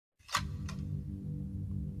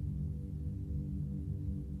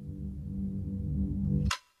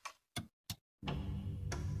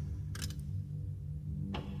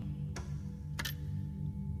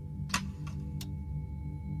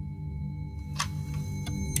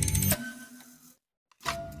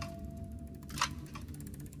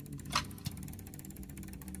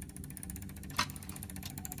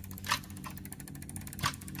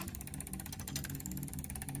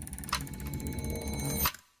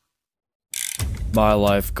My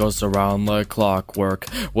life goes around like clockwork,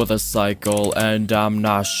 with a cycle, and I'm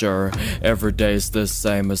not sure every day's the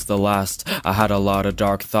same as the last. I had a lot of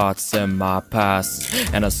dark thoughts in my past,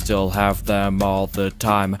 and I still have them all the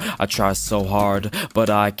time. I try so hard, but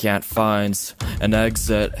I can't find an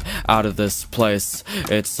exit out of this place.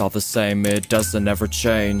 It's all the same, it doesn't ever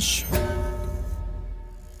change.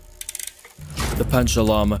 The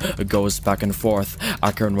pendulum goes back and forth.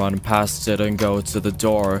 I can run past it and go to the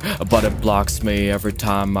door, but it blocks me every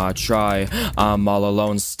time I try. I'm all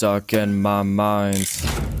alone, stuck in my mind,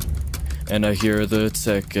 and I hear the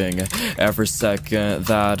ticking every second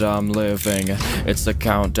that I'm living. It's a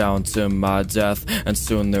countdown to my death, and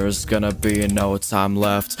soon there's gonna be no time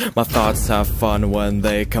left. My thoughts have fun when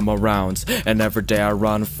they come around, and every day I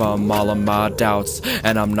run from all of my doubts,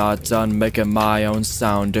 and I'm not done making my own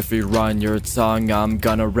sound. If you run your tongue, I'm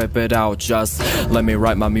gonna rip it out. Just let me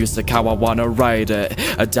write my music how I wanna write it.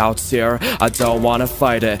 A doubt's here, I don't wanna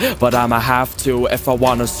fight it, but I'ma have to if I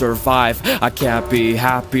wanna survive. I can't be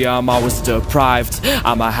happy, I'm always deprived.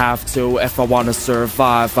 I'ma have to if I wanna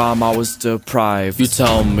survive. I'm always deprived. You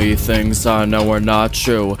tell me things I know are not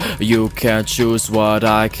true. You can't choose what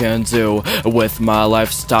I can do with my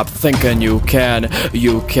life. Stop thinking you can.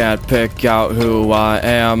 You can't pick out who I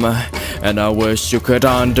am, and I wish you could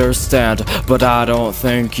understand, but I don't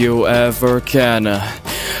think you ever can.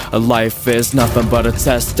 Life is nothing but a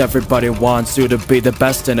test. Everybody wants you to be the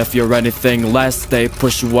best, and if you're anything less, they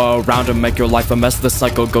push you around and make your life a mess. The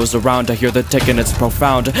cycle goes around. I hear the ticking, it's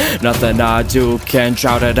profound. Nothing I do can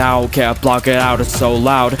drown it out, can't block it out. It's so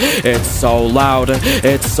loud, it's so loud,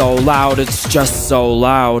 it's so loud, it's just so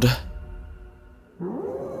loud.